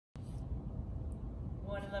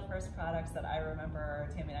first products that I remember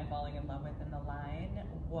Tammy and I falling in love with in the line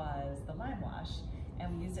was the Lime Wash.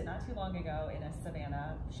 And we used it not too long ago in a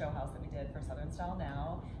Savannah show house that we did for Southern Style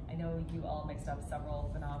Now. I know you all mixed up several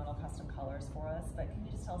phenomenal custom colors for us, but can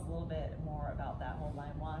you just tell us a little bit more about that whole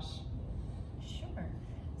Lime Wash? Sure.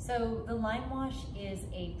 So the Lime Wash is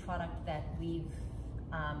a product that we've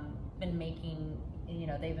been making,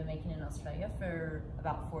 they've been making in Australia for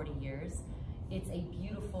about 40 years. It's a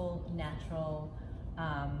beautiful, natural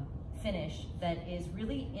finish that is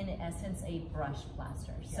really, in essence, a brush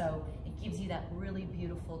plaster. Yeah. So it gives you that really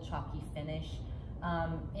beautiful chalky finish.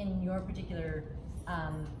 In your particular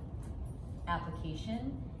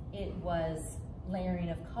application, it was layering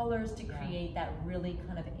of colors to create that really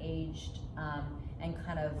kind of aged and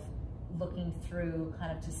kind of looking through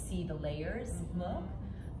kind of to see the layers look.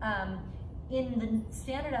 In the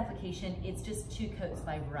standard application, it's just 2 coats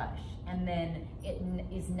by brush, and then it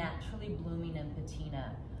is naturally blooming in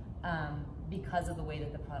patina because of the way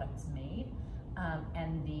that the product is made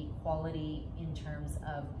and the quality in terms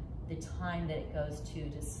of the time that it goes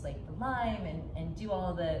to slake the lime and do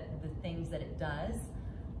all the things that it does.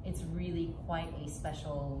 It's really quite a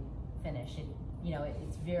special finish.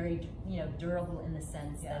 It's very durable in the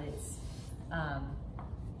sense that it's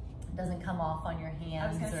doesn't come off on your hands. I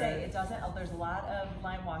was gonna say, it doesn't. There's a lot of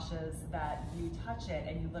lime washes that you touch it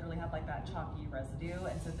and you literally have like that chalky residue,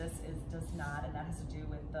 and so this does not, and that has to do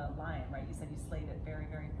with the lime, right? You said you slayed it very,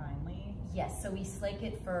 very finely. Yes, so we slake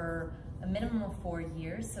it for a minimum of 4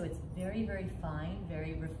 years, so it's very, very fine,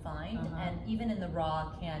 very refined, and even in the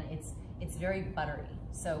raw can, it's very buttery.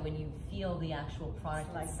 So when you feel the actual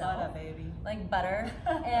product like itself, butter, baby, like butter,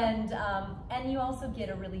 and you also get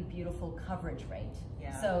a really beautiful coverage rate.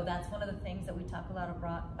 Yeah. So that's one of the things that we talk about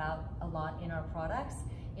a lot in our products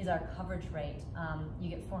is our coverage rate. You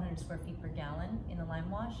get 400 square feet per gallon in the lime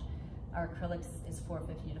wash. Our acrylics is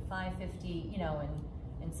 450 to 550,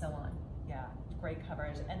 and so on. Yeah, great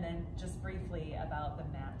coverage. And then just briefly about the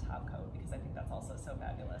matte top coat, because I think that's also so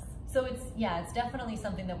fabulous. So it's definitely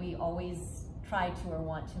something that we always try to or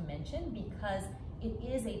want to mention because it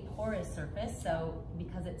is a porous surface, so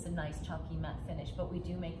because it's a nice chalky matte finish, but we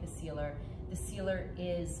do make the sealer. The sealer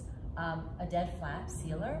is a dead flat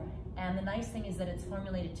sealer, and the nice thing is that it's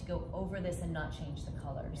formulated to go over this and not change the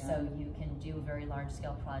color. Yeah. So you can do very large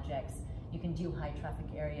scale projects, you can do high traffic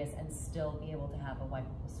areas and still be able to have a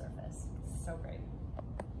wipeable surface. So great.